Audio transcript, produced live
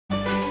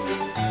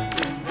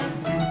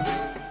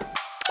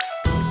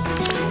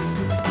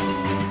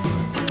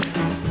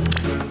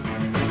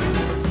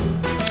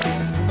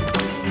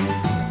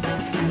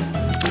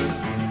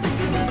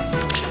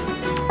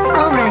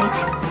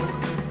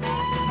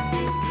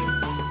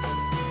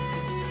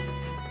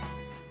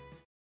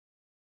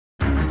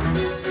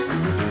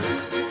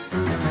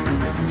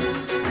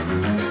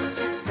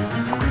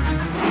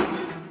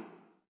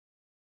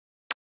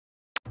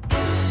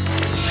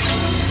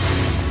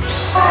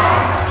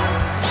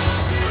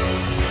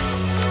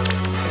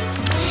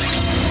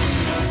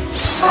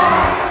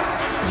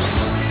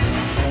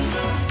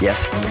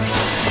Yes.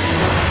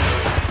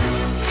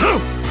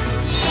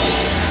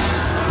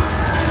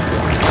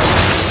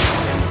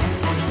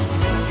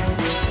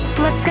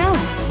 Let's go.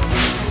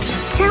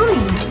 Tell me.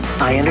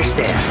 I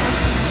understand.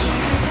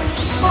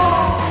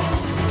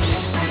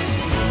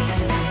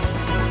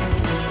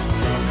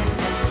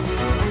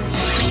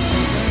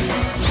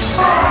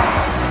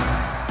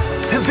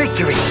 To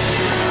victory!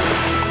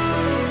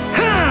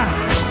 Ha!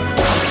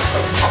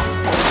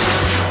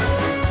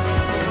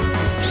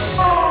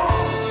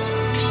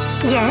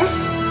 Yes?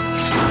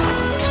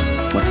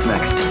 What's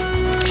next?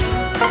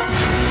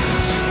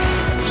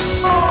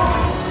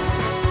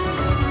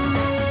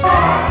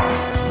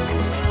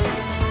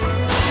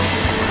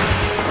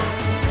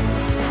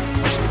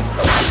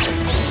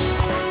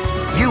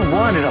 You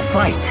wanted a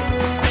fight.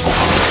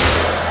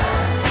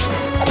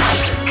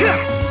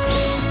 Gah!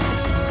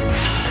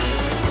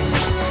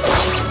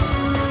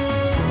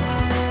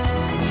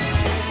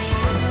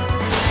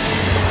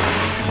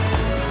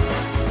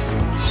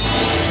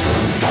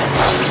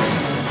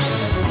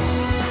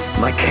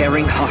 My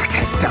caring heart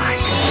has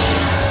died.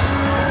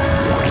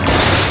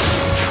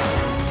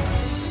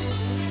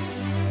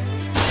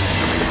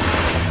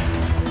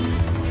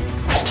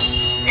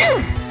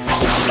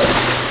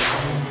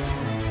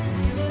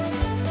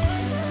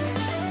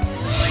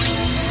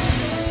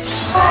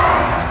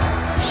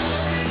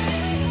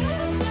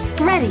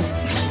 Ready.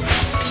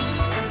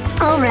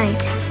 All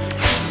right.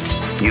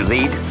 You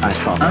lead, I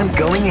follow. I'm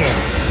going in.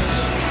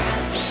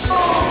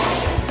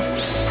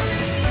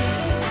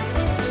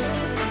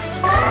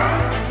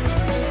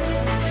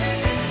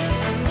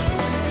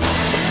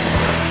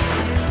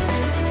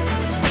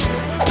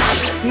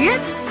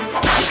 Yep.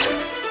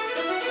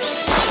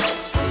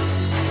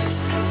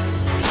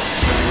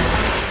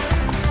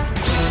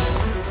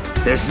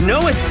 There's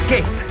no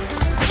escape.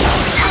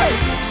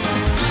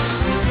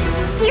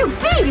 You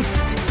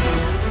beast!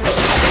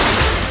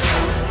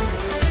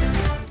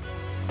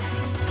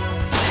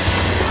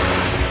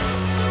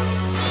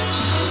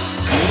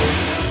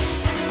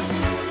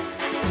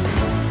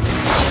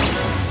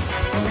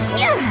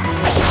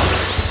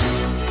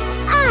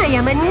 I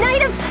am a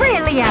knight of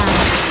Frelia!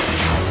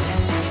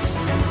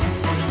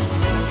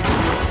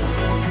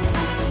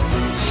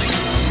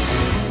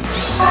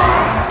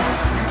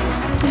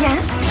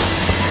 Yes?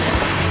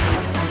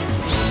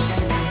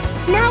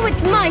 Now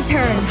it's my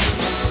turn!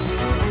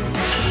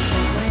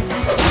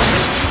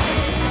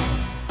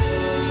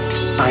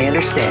 I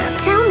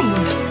understand. Tell me.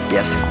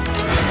 Yes.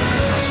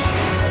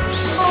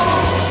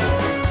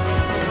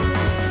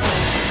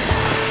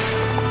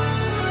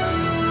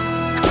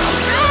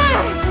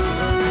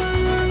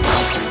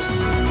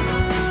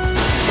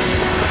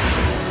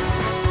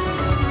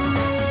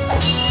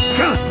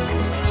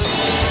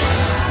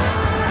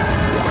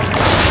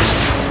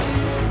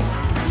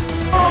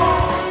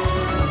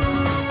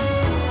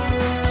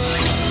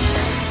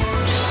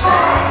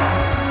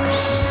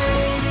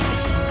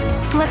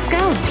 Let's go.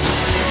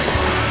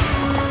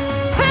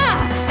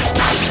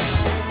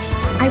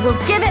 I will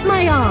give it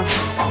my all.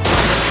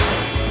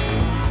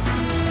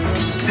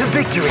 To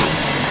victory!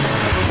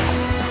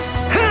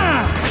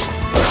 Ha!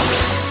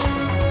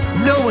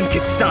 No one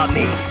can stop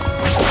me.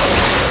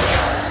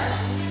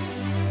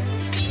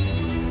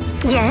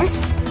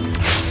 Yes?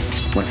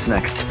 What's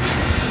next?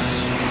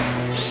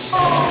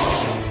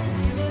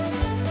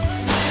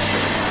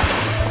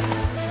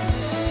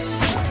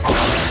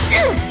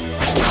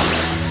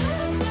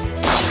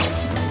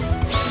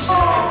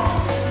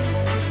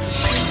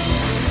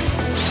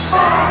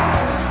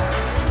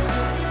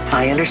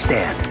 I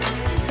understand.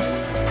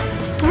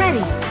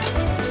 Ready.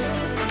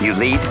 You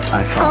lead,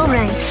 I follow. All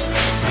right.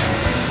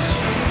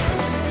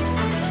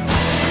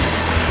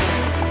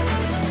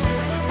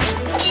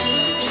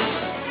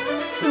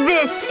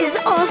 This is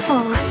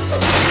awful.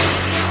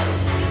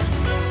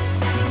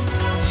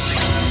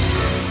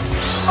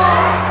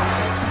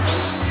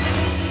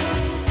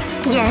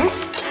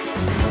 Yes?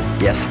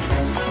 Yes.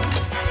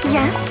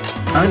 Yes?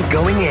 I'm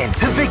going in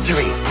to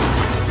victory.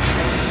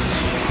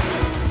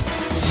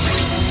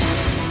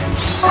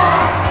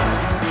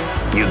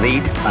 You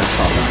lead, I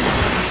follow.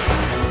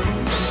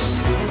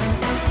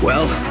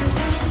 Well,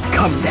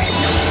 come then.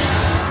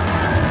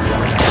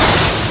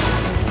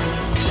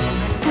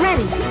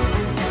 Ready.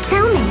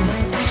 Tell me.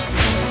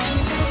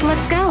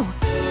 Let's go.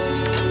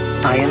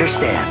 I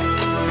understand.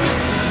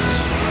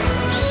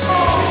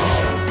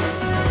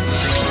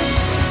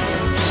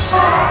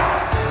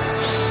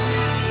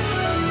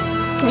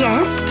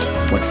 Yes?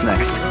 What's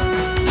next?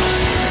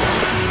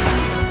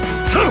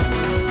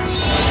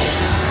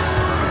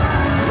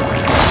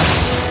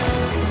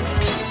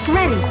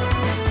 Ready.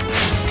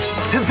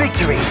 To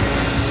victory!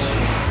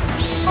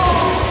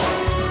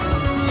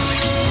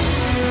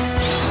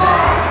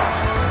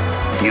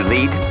 You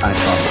lead, I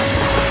follow.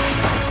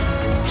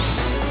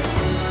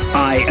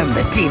 I am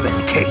the Demon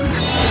King.